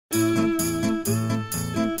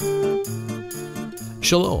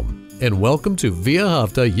Shalom, and welcome to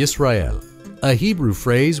V'ahavta Yisrael, a Hebrew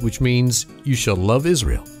phrase which means you shall love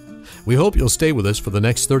Israel. We hope you'll stay with us for the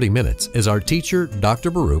next 30 minutes as our teacher,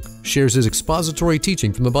 Dr. Baruch, shares his expository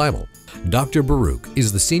teaching from the Bible. Dr. Baruch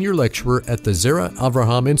is the senior lecturer at the Zera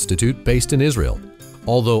Avraham Institute based in Israel.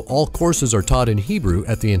 Although all courses are taught in Hebrew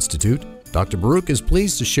at the Institute, Dr. Baruch is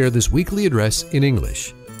pleased to share this weekly address in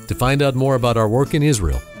English. To find out more about our work in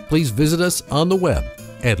Israel, please visit us on the web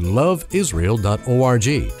at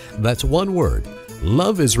LoveIsrael.org. That's one word,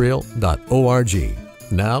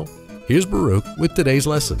 LoveIsrael.org. Now, here's Baruch with today's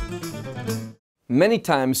lesson. Many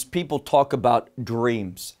times people talk about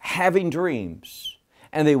dreams, having dreams,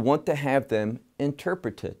 and they want to have them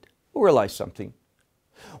interpreted. Realize something.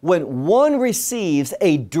 When one receives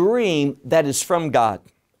a dream that is from God,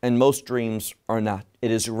 and most dreams are not,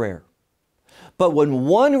 it is rare. But when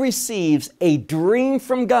one receives a dream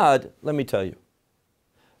from God, let me tell you,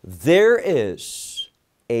 there is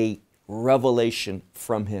a revelation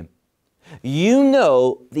from Him. You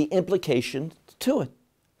know the implications to it.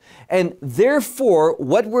 And therefore,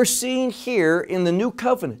 what we're seeing here in the New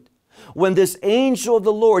Covenant, when this angel of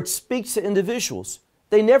the Lord speaks to individuals,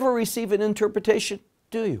 they never receive an interpretation,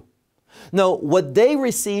 do you? No, what they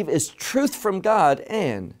receive is truth from God,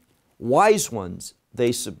 and wise ones,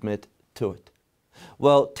 they submit to it.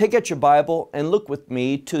 Well, take out your Bible and look with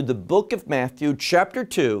me to the book of Matthew, chapter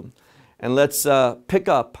 2, and let's pick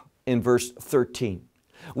up in verse 13.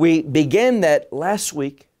 We began that last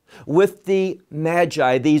week with the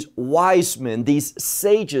Magi, these wise men, these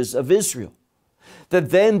sages of Israel,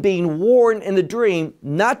 that then being warned in the dream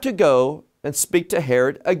not to go and speak to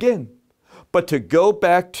Herod again, but to go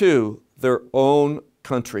back to their own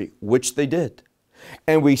country, which they did.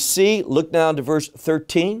 And we see, look now to verse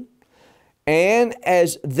 13, and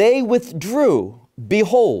as they withdrew,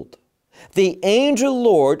 behold, the angel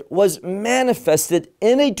Lord was manifested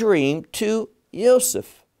in a dream to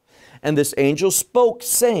Joseph. And this angel spoke,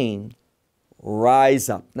 saying, rise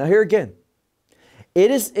up. Now here again, it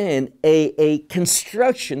is in a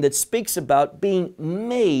construction that speaks about being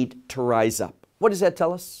made to rise up. What does that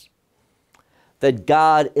tell us? That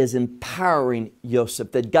God is empowering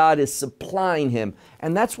Joseph, that God is supplying him.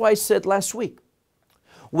 And that's why I said last week,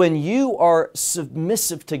 when you are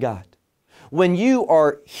submissive to God, when you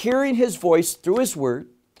are hearing His voice through His Word,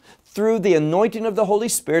 through the anointing of the Holy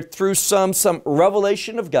Spirit, through some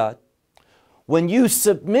revelation of God, when you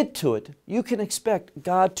submit to it, you can expect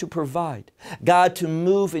God to provide, God to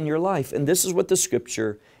move in your life. And this is what the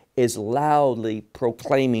Scripture is loudly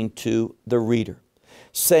proclaiming to the reader,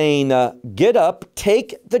 saying, get up,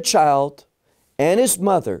 take the child and his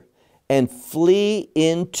mother, and flee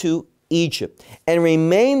into Egypt, and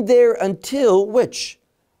remain there until which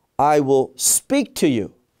I will speak to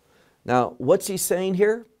you. Now, what's he saying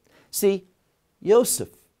here? See, Joseph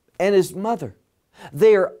and his mother,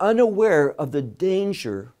 they are unaware of the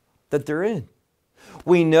danger that they're in.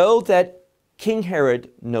 We know that King Herod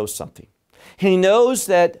knows something. He knows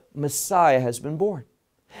that Messiah has been born,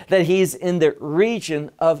 that he's in the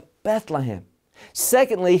region of Bethlehem.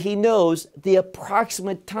 Secondly, he knows the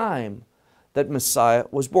approximate time that Messiah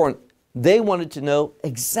was born. They wanted to know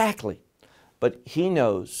exactly, but he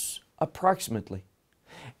knows approximately.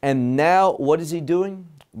 And now what is he doing?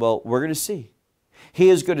 Well, we're going to see. He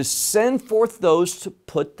is going to send forth those to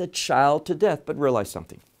put the child to death. But realize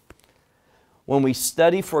something. When we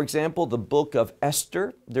study, for example, the book of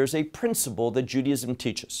Esther, there's a principle that Judaism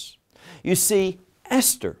teaches. You see,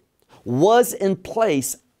 Esther was in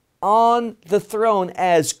place on the throne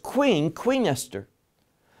as Queen Esther,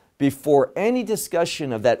 before any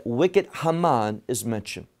discussion of that wicked Haman is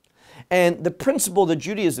mentioned. And the principle that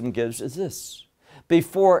Judaism gives is this: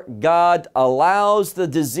 before God allows the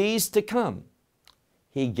disease to come,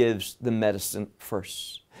 He gives the medicine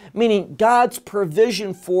first. Meaning God's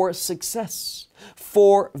provision for success,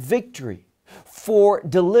 for victory, for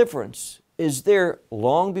deliverance is there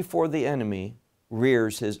long before the enemy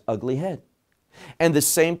rears his ugly head. And the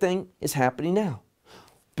same thing is happening now.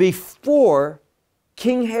 Before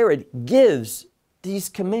King Herod gives these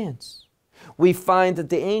commands, we find that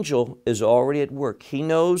the angel is already at work. He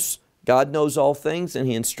knows, God knows all things, and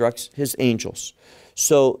He instructs His angels.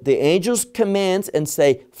 So the angels commands and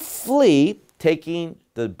say, flee, taking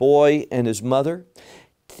the boy and his mother,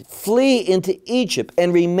 flee into Egypt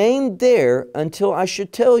and remain there until I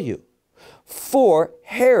should tell you. For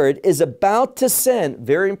Herod is about to send,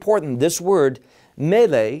 very important, this word,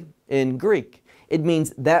 mele in Greek. It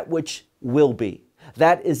means that which will be.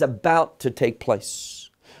 That is about to take place.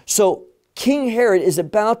 So King Herod is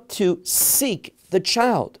about to seek the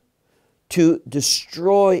child to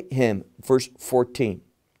destroy him. Verse 14.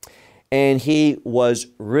 and he was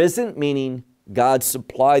risen, meaning God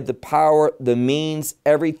supplied the power, the means,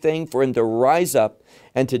 everything for him to rise up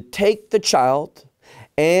and to take the child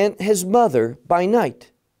and his mother by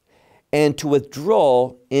night and to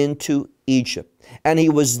withdraw into Egypt. And he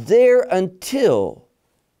was there until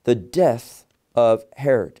the death of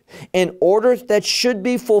Herod, in order that should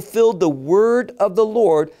be fulfilled the word of the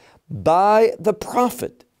Lord by the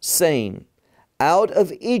prophet, saying, out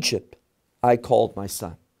of Egypt I called my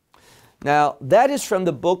son. Now, that is from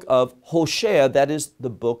the book of Hosea, that is the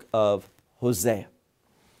book of Hosea.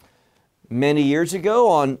 Many years ago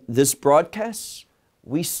on this broadcast,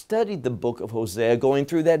 we studied the book of Hosea, going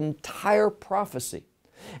through that entire prophecy.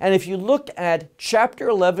 And if you look at chapter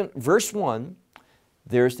 11, verse 1,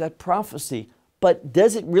 there's that prophecy. But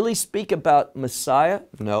does it really speak about Messiah?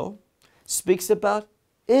 No. It speaks about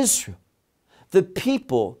Israel, the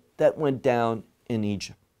people that went down in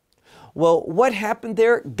Egypt. Well, what happened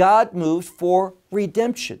there? God moved for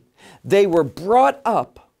redemption. They were brought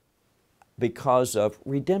up because of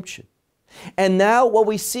redemption. And now what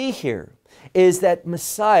we see here is that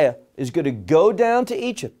Messiah is going to go down to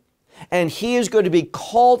Egypt, and he is going to be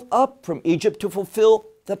called up from Egypt to fulfill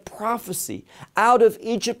the prophecy. Out of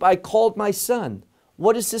Egypt I called my son.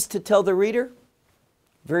 What is this to tell the reader?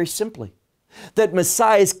 Very simply, that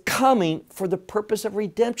Messiah is coming for the purpose of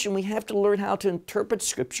redemption. We have to learn how to interpret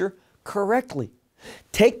Scripture correctly.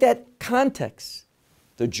 Take that context.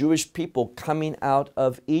 The Jewish people coming out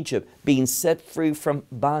of Egypt, being set free from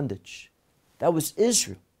bondage. That was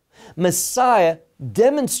Israel. Messiah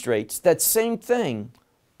demonstrates that same thing.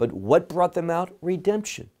 But what brought them out?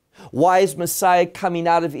 Redemption. Why is Messiah coming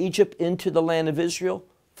out of Egypt into the land of Israel?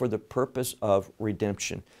 For the purpose of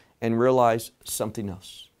redemption. And realize something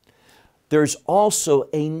else. There's also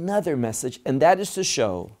another message, and that is to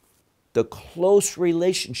show the close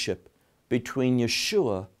relationship between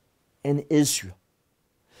Yeshua and Israel.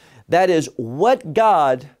 That is what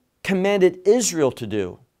God commanded Israel to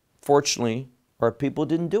do. Fortunately, our people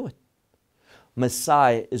didn't do it.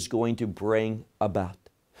 Messiah is going to bring about.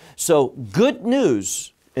 So good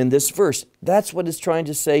news in this verse. That's what it's trying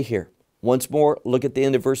to say here. Once more, look at the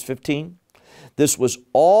end of verse 15. This was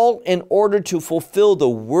all in order to fulfill the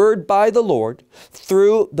word by the Lord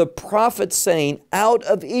through the prophet saying, out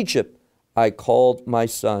of Egypt I called my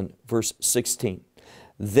son. Verse 16.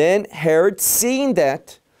 Then Herod, seeing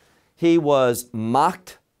that he was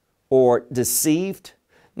mocked or deceived.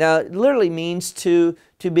 Now, it literally means to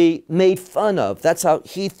be made fun of. That's how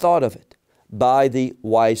he thought of it, by the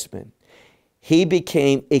wise men. He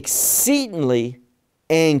became exceedingly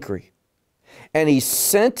angry, and he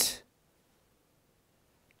sent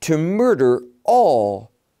to murder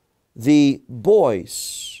all the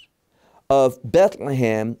boys of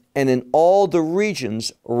Bethlehem and in all the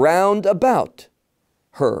regions round about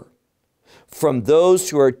her, from those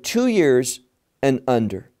who are 2 years and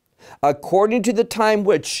under, according to the time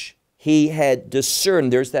which he had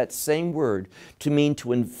discerned. There's that same word, to mean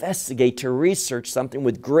to investigate, to research something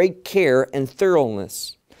with great care and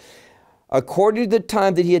thoroughness. According to the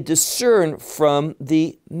time that he had discerned from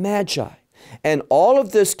the Magi. And all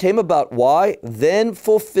of this came about, why? Then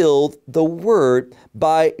fulfilled the word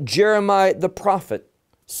by Jeremiah the prophet,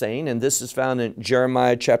 saying, and this is found in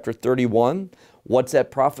Jeremiah chapter 31. What's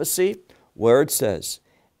that prophecy? Where it says,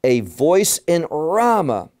 a voice in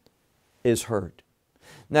Ramah is heard.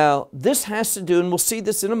 Now, this has to do, and we'll see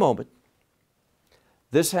this in a moment,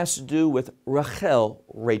 this has to do with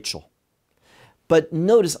Rachel. But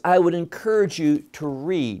notice, I would encourage you to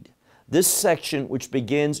read this section, which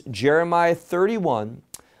begins Jeremiah 31,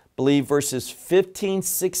 I believe verses 15,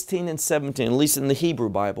 16, and 17, at least in the Hebrew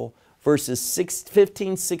Bible, verses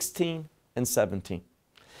 15, 16, and 17.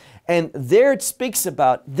 And there it speaks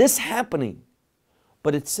about this happening,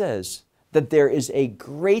 but it says that there is a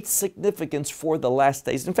great significance for the last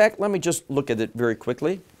days. In fact, let me just look at it very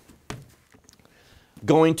quickly.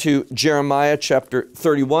 Going to Jeremiah chapter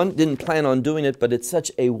 31, didn't plan on doing it, but it's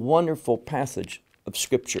such a wonderful passage of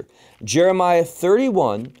Scripture. Jeremiah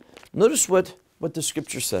 31, notice what the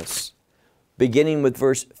Scripture says, beginning with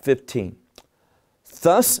verse 15.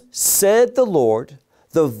 Thus said the Lord,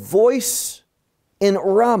 the voice in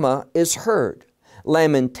Ramah is heard,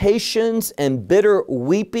 lamentations and bitter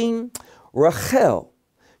weeping. Rachel,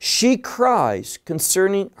 she cries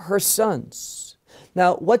concerning her sons.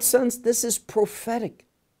 Now, what sons? This is prophetic.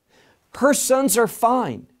 Her sons are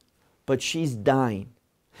fine, but she's dying.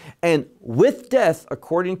 And with death,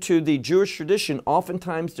 according to the Jewish tradition,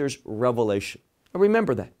 oftentimes there's revelation. Now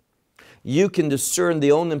remember that. You can discern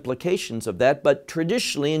the own implications of that, but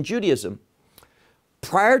traditionally in Judaism,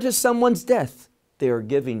 prior to someone's death, they are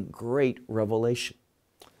giving great revelation.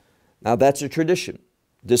 Now that's a tradition.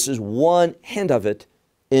 This is one hint of it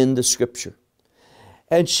in the Scripture.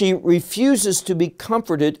 And she refuses to be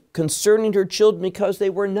comforted concerning her children because they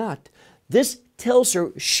were not. This tells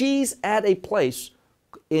her she's at a place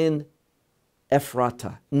in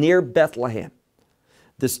Ephrata, near Bethlehem.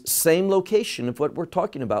 This same location of what we're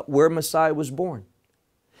talking about, where Messiah was born.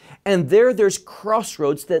 And there's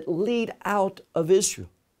crossroads that lead out of Israel.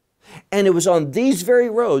 And it was on these very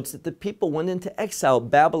roads that the people went into exile,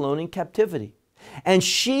 Babylonian captivity. And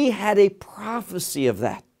she had a prophecy of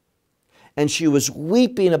that. And she was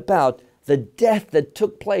weeping about the death that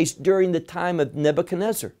took place during the time of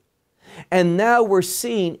Nebuchadnezzar. And now we're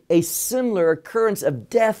seeing a similar occurrence of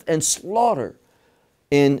death and slaughter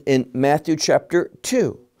in Matthew chapter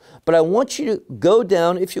 2. But I want you to go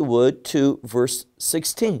down, if you would, to verse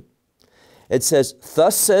 16. It says,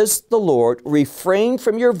 "Thus says the Lord, refrain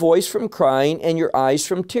from your voice from crying and your eyes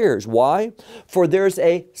from tears." Why? For there's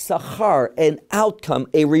a sachar, an outcome,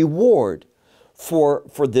 a reward for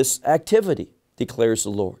this activity, declares the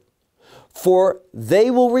Lord. For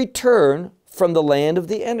they will return from the land of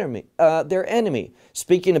the enemy, their enemy,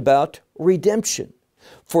 speaking about redemption.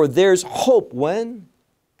 For there's hope when?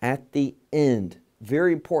 At the end.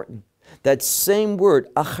 Very important. That same word,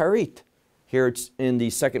 acharit, here it's in the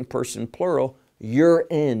second person plural, your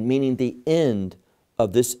end, meaning the end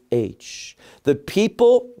of this age. The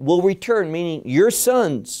people will return, meaning your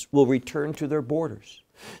sons will return to their borders.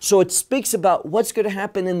 So it speaks about what's going to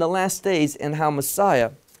happen in the last days and how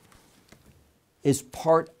Messiah is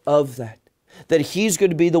part of that. That He's going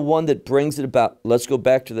to be the one that brings it about. Let's go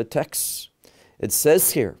back to the text. It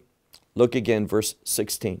says here, look again, verse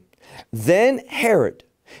 16. Then Herod,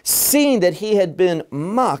 seeing that he had been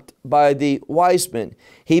mocked by the wise men,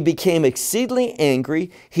 he became exceedingly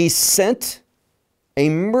angry. He sent a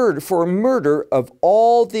murder of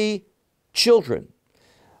all the children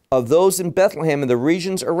of those in Bethlehem and the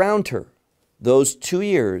regions around her, those 2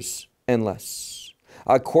 years and less,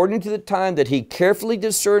 according to the time that he carefully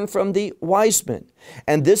discerned from the wise men.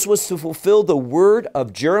 And this was to fulfill the word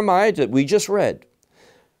of Jeremiah that we just read,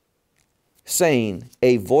 saying,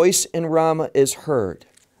 "A voice in Ramah is heard,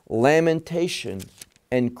 lamentation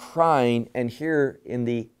and crying," and here in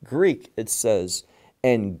the Greek it says,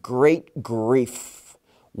 "and great grief."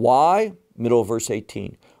 Why? Middle of verse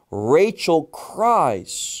 18. Rachel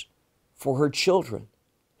cries for her children,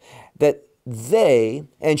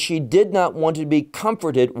 and she did not want to be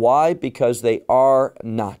comforted. Why? Because they are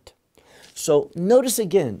not. So notice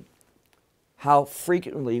again how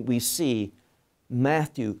frequently we see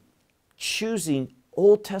Matthew choosing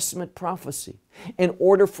Old Testament prophecy in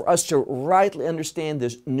order for us to rightly understand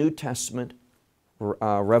this New Testament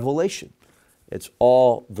revelation. It's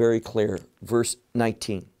all very clear. Verse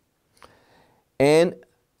 19. And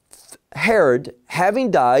Herod,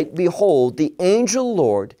 having died, behold, the angel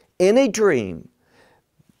Lord in a dream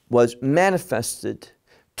was manifested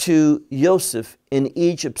to Joseph in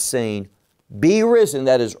Egypt, saying, "Be risen,"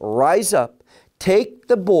 that is, rise up, "take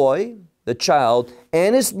the boy," the child,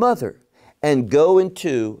 "and his mother, and go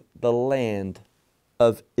into the land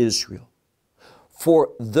of Israel.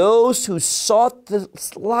 For those who sought the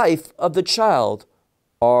life of the child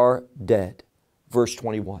are dead." Verse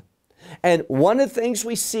 21. And one of the things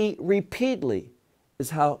we see repeatedly is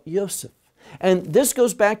how Joseph, and this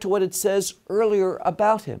goes back to what it says earlier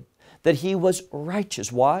about him, that he was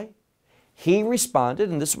righteous. Why? He responded,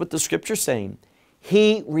 and this is what the Scripture is saying,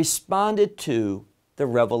 he responded to the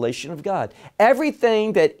revelation of God.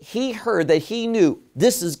 Everything that he heard, that he knew,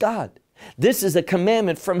 this is God. This is a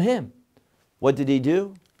commandment from Him. What did he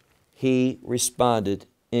do? He responded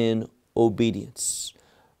in obedience.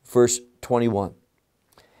 Verse 21.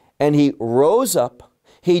 And he rose up,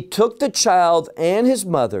 he took the child and his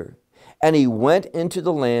mother, and he went into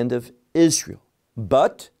the land of Israel.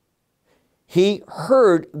 But he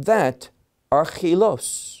heard that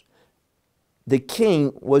Archelaus, the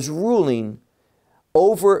king, was ruling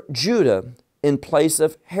over Judah in place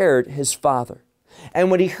of Herod, his father.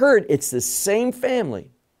 And when he heard it's the same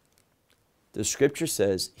family, the Scripture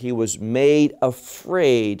says he was made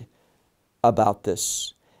afraid about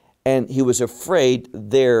this. And he was afraid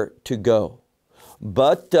there to go.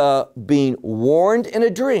 But being warned in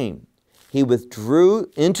a dream, he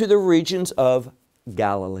withdrew into the regions of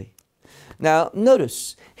Galilee. Now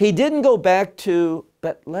notice, he didn't go back to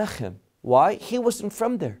Bethlehem. Why? He wasn't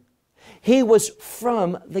from there. He was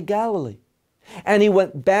from the Galilee. And he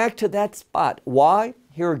went back to that spot. Why?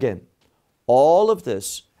 Here again, all of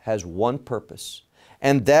this has one purpose,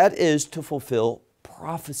 and that is to fulfill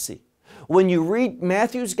prophecy. When you read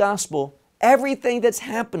Matthew's Gospel, everything that's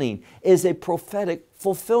happening is a prophetic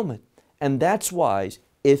fulfillment. And that's why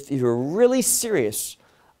if you're really serious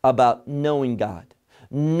about knowing God,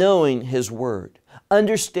 knowing His Word,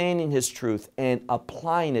 understanding His truth, and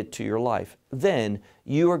applying it to your life, then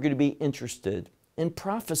you are going to be interested in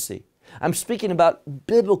prophecy. I'm speaking about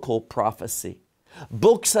biblical prophecy.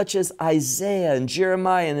 Books such as Isaiah and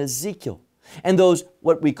Jeremiah and Ezekiel, and those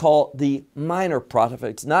what we call the minor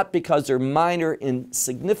prophets, not because they're minor in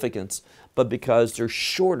significance, but because they're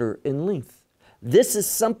shorter in length. This is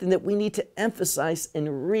something that we need to emphasize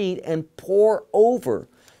and read and pore over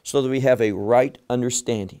so that we have a right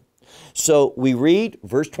understanding. So we read,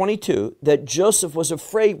 verse 22, that Joseph was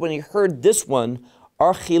afraid when he heard this one,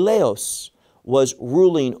 Archelaus, was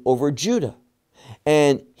ruling over Judah.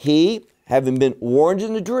 And he, having been warned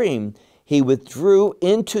in a dream, he withdrew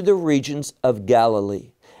into the regions of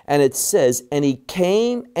Galilee. And it says, and he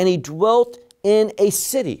came and he dwelt in a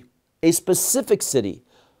city, a specific city,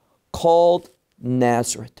 called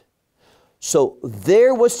Nazareth. So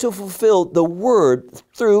there was to fulfill the word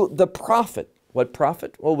through the prophet. What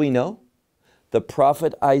prophet? Well, we know. The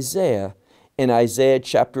prophet Isaiah in Isaiah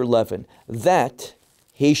chapter 11, that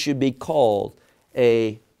he should be called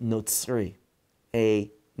a Notzri, a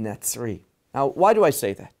Natzri. Now, why do I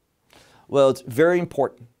say that? Well, it's very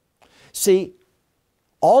important. See,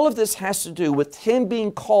 all of this has to do with him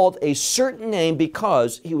being called a certain name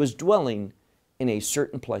because he was dwelling in a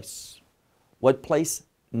certain place. What place?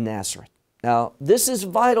 Nazareth. Now, this is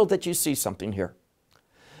vital that you see something here.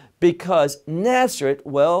 Because Nazareth,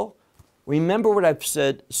 well, remember what I've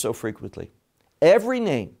said so frequently. Every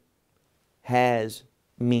name has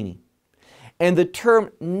meaning. And the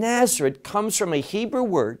term Nazareth comes from a Hebrew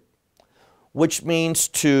word which means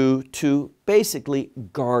to basically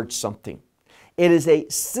guard something. It is a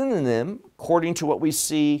synonym according to what we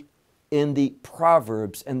see in the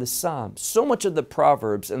Proverbs and the Psalms. So much of the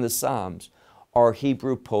Proverbs and the Psalms are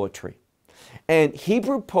Hebrew poetry. And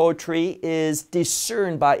Hebrew poetry is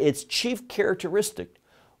discerned by its chief characteristic,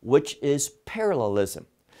 which is parallelism,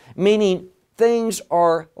 meaning things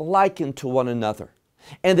are likened to one another.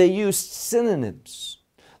 And they use synonyms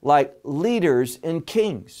like leaders and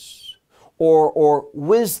kings, or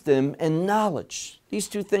wisdom and knowledge. These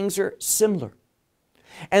two things are similar.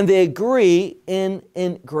 And they agree in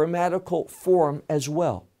grammatical form as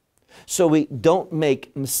well. So we don't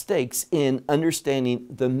make mistakes in understanding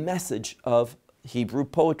the message of Hebrew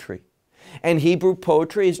poetry. And Hebrew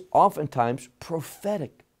poetry is oftentimes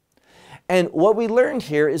prophetic. And what we learned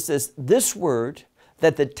here is this word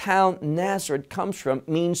that the town Nazareth comes from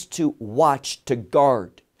means to watch, to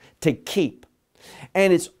guard, to keep.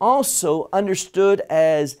 And it's also understood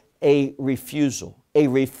as a refusal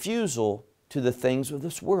to the things of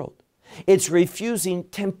this world. It's refusing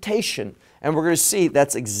temptation. And we're going to see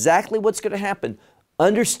that's exactly what's going to happen.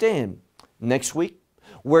 Understand, next week,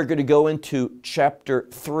 we're going to go into chapter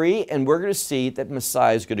 3, and we're going to see that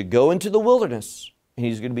Messiah is going to go into the wilderness, and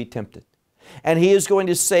He's going to be tempted. And He is going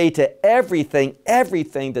to say to everything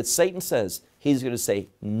that Satan says, He's going to say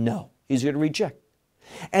no. He's going to reject.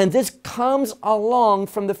 And this comes along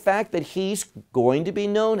from the fact that He's going to be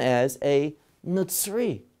known as a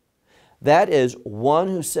Notzri. That is one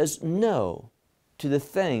who says no to the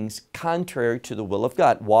things contrary to the will of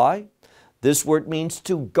God. Why? This word means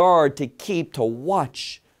to guard, to keep, to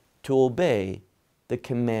watch, to obey the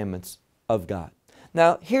commandments of God.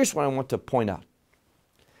 Now, here's what I want to point out.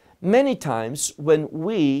 Many times when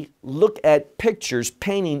we look at pictures,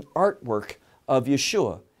 painting artwork of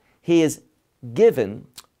Yeshua, He is given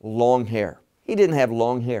long hair. He didn't have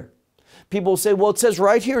long hair. People say, well, it says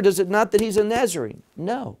right here, does it not, that He's a Nazarene?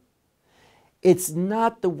 No. It's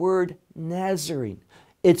not the word Nazarene.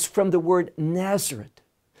 It's from the word Nazareth.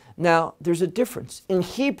 Now, there's a difference. In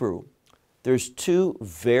Hebrew, there's two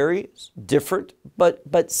very different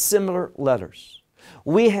but similar letters.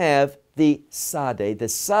 We have the Sade. The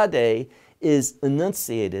Sade is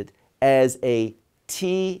enunciated as a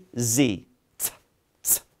TZ.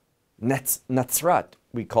 Natzrat,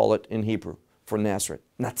 we call it in Hebrew for Nazareth.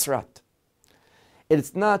 Natzrat.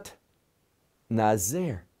 It's not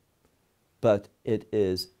Nazer, but it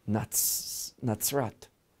is Natzrat.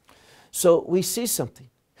 So we see something.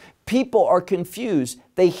 People are confused.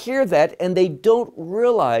 They hear that and they don't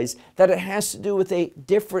realize that it has to do with a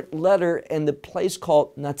different letter in the place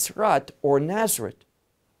called Natzrat or Nazareth,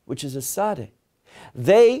 which is a Sade.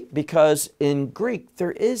 Because in Greek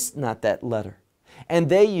there is not that letter. And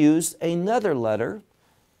they use another letter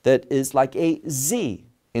that is like a Z.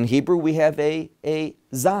 In Hebrew we have a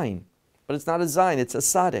Zayin, but it's not a Zayin, it's a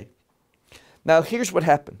Sade. Now here's what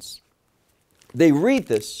happens. They read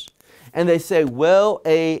this and they say, well,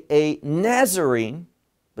 a Nazarene,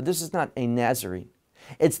 but this is not a Nazarene.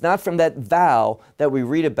 It's not from that vow that we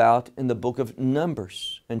read about in the book of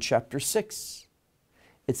Numbers in chapter 6.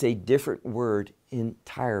 It's a different word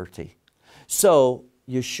entirely. So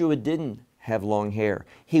Yeshua didn't have long hair.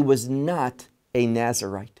 He was not a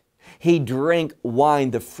Nazarite. He drank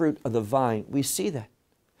wine, the fruit of the vine. We see that.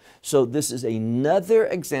 So this is another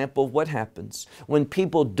example of what happens when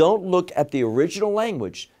people don't look at the original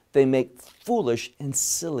language. They make foolish and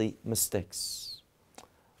silly mistakes.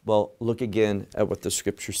 Well, look again at what the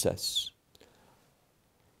scripture says.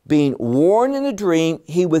 Being warned in a dream,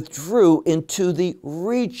 he withdrew into the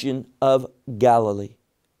region of Galilee.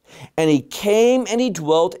 And he came and he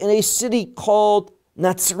dwelt in a city called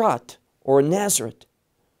Nazareth, or Nazareth,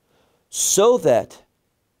 so that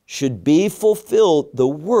should be fulfilled the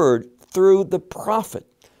word through the prophet.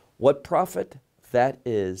 What prophet? That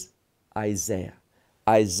is Isaiah.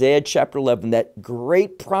 Isaiah chapter 11, that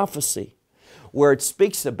great prophecy where it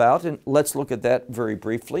speaks about, and let's look at that very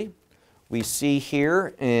briefly. We see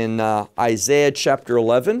here in Isaiah chapter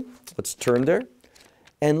 11, let's turn there,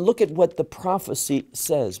 and look at what the prophecy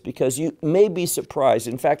says, because you may be surprised.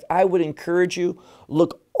 In fact, I would encourage you,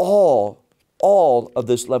 look all of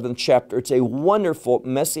this 11th chapter. It's a wonderful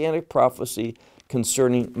messianic prophecy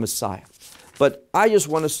concerning Messiah. But I just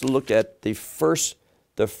want us to look at the first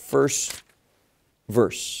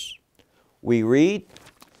verse. We read,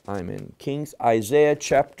 I'm in Kings, Isaiah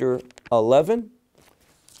chapter 11,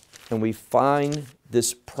 and we find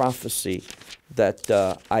this prophecy that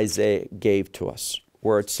Isaiah gave to us,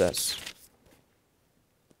 where it says,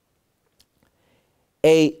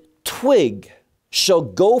 a twig shall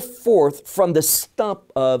go forth from the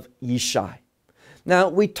stump of Yeshai. Now,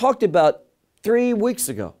 we talked about 3 weeks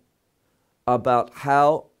ago about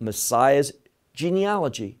how Messiah's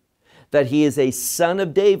genealogy, that he is a son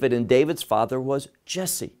of David, and David's father was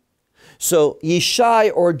Jesse. So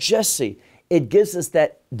Yeshai or Jesse, it gives us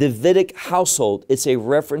that Davidic household. It's a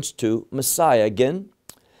reference to Messiah again.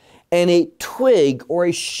 And a twig or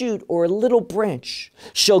a shoot or a little branch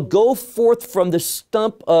shall go forth from the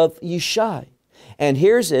stump of Yeshai. And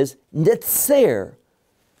here's his netzer,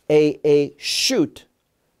 a shoot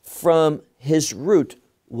from his root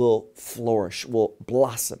will flourish, will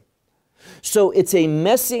blossom. So it's a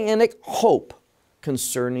messianic hope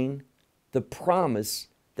concerning the promise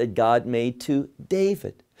that God made to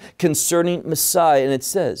David concerning Messiah. And it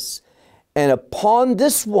says, and upon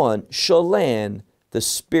this one shall land the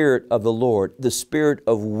Spirit of the Lord, the Spirit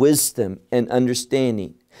of wisdom and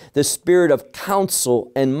understanding, the Spirit of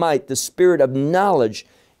counsel and might, the Spirit of knowledge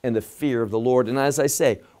and the fear of the Lord. And as I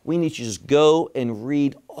say, we need to just go and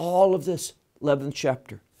read all of this 11th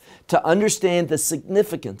chapter to understand the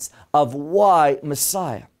significance of why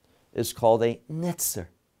Messiah is called a netzer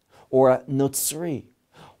or a notzri.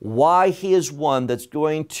 Why he is one that's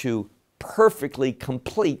going to perfectly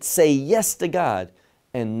complete, say yes to God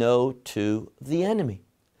and no to the enemy.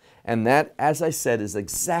 And that, as I said, is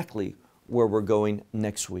exactly where we're going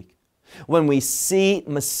next week. When we see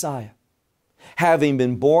Messiah, having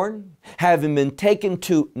been born, having been taken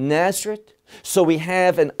to Nazareth, so we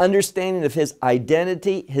have an understanding of his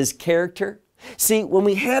identity, his character. See, when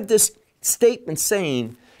we have this statement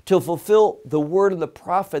saying to fulfill the word of the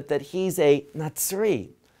prophet that he's a Nazri,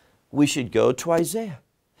 we should go to Isaiah.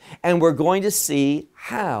 And we're going to see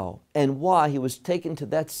how and why he was taken to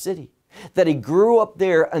that city, that he grew up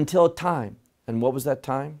there until a time. And what was that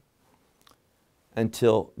time?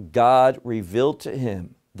 Until God revealed to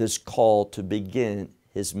him this call to begin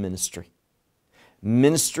his ministry.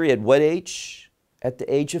 Ministry at what age? At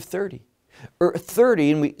the age of 30.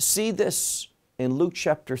 30, and we see this in Luke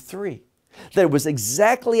chapter 3, that it was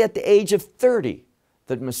exactly at the age of 30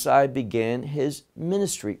 that Messiah began his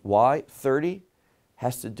ministry. Why? 30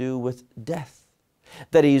 has to do with death,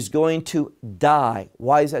 that he's going to die.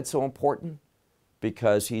 Why is that so important?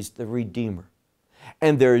 Because he's the Redeemer.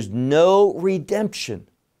 And there is no redemption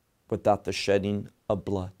without the shedding of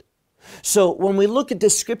blood. So when we look at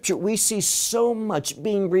this scripture, we see so much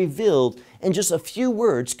being revealed in just a few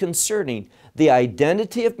words concerning the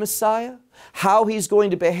identity of Messiah, how he's going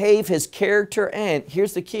to behave, his character, and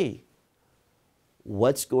here's the key,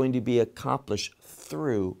 what's going to be accomplished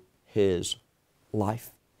through his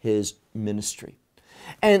life, his ministry.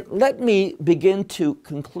 And let me begin to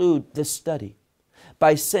conclude this study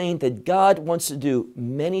by saying that God wants to do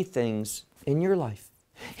many things in your life.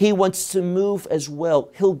 He wants to move as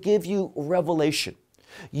well. He'll give you revelation.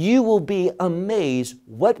 You will be amazed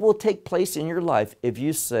what will take place in your life if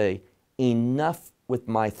you say, enough with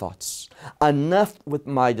my thoughts, enough with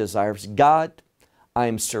my desires. God, I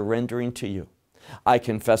am surrendering to you. I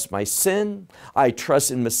confess my sin. I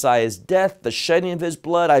trust in Messiah's death, the shedding of His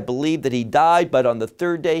blood. I believe that He died, but on the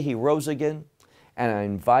third day He rose again, and I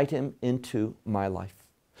invite Him into my life.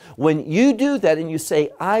 When you do that and you say,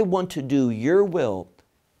 I want to do Your will,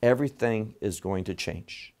 everything is going to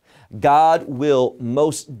change. God will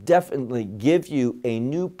most definitely give you a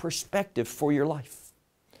new perspective for your life.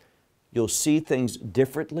 You'll see things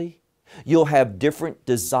differently. You'll have different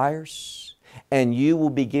desires, and you will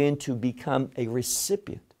begin to become a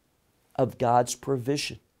recipient of God's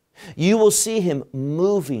provision. You will see Him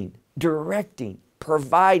moving, directing,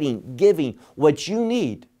 providing, giving what you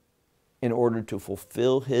need in order to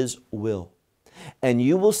fulfill His will. And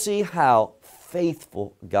you will see how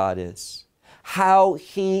faithful God is, how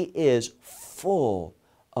He is full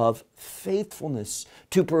of faithfulness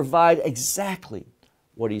to provide exactly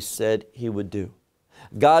what He said He would do.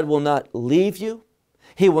 God will not leave you,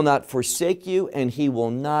 He will not forsake you, and He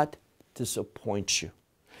will not disappoint you.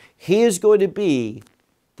 He is going to be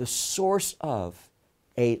the source of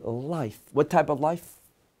a life. What type of life?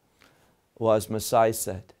 Well, as Messiah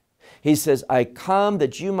said, He says, I come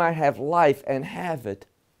that you might have life and have it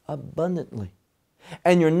abundantly.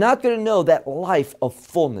 And you're not going to know that life of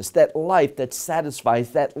fullness, that life that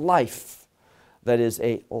satisfies, that life that is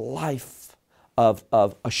a life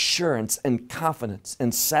of assurance and confidence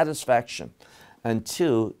and satisfaction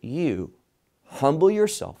until you humble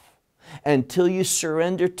yourself, until you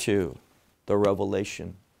surrender to the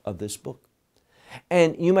revelation of this book.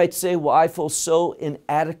 And you might say, well, I feel so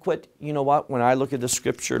inadequate. You know what? When I look at the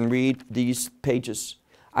Scripture and read these pages,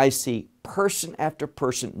 I see person after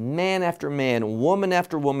person, man after man, woman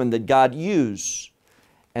after woman that God used,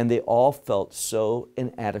 and they all felt so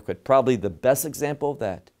inadequate. Probably the best example of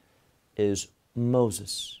that is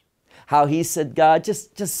Moses. How he said, God,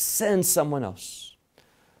 just send someone else.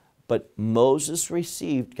 But Moses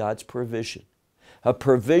received God's provision, a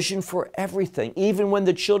provision for everything. Even when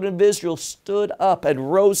the children of Israel stood up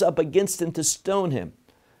and rose up against him to stone him,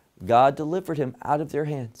 God delivered him out of their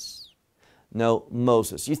hands. No,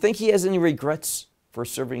 Moses. You think he has any regrets for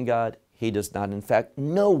serving God? He does not. In fact,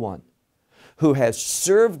 no one who has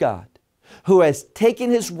served God, who has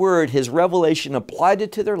taken His word, His revelation, applied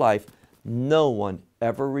it to their life, no one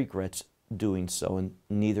ever regrets doing so, and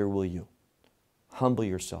neither will you. Humble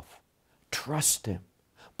yourself. Trust Him.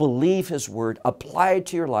 Believe His word. Apply it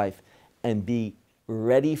to your life and be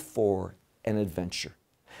ready for an adventure.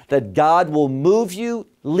 That God will move you,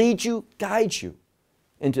 lead you, guide you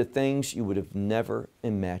into things you would have never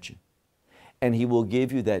imagined. And He will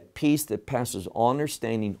give you that peace that passes all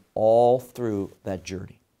understanding all through that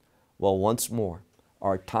journey. Well, once more,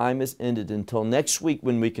 our time is ended until next week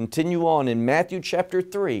when we continue on in Matthew chapter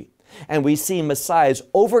 3 and we see Messiah's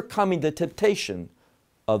overcoming the temptation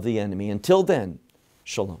of the enemy. Until then,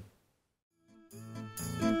 shalom.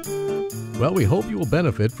 Well, we hope you will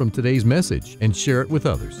benefit from today's message and share it with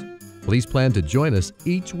others. Please plan to join us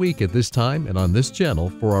each week at this time and on this channel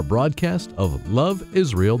for our broadcast of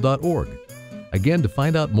LoveIsrael.org. Again, to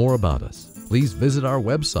find out more about us, please visit our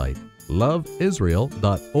website,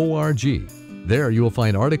 LoveIsrael.org. There you will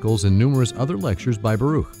find articles and numerous other lectures by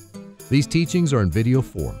Baruch. These teachings are in video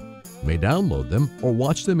form. You may download them or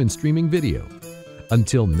watch them in streaming video.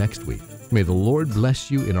 Until next week, may the Lord bless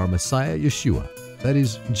you in our Messiah Yeshua, that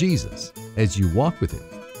is Jesus, as you walk with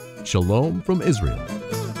Him. Shalom from Israel.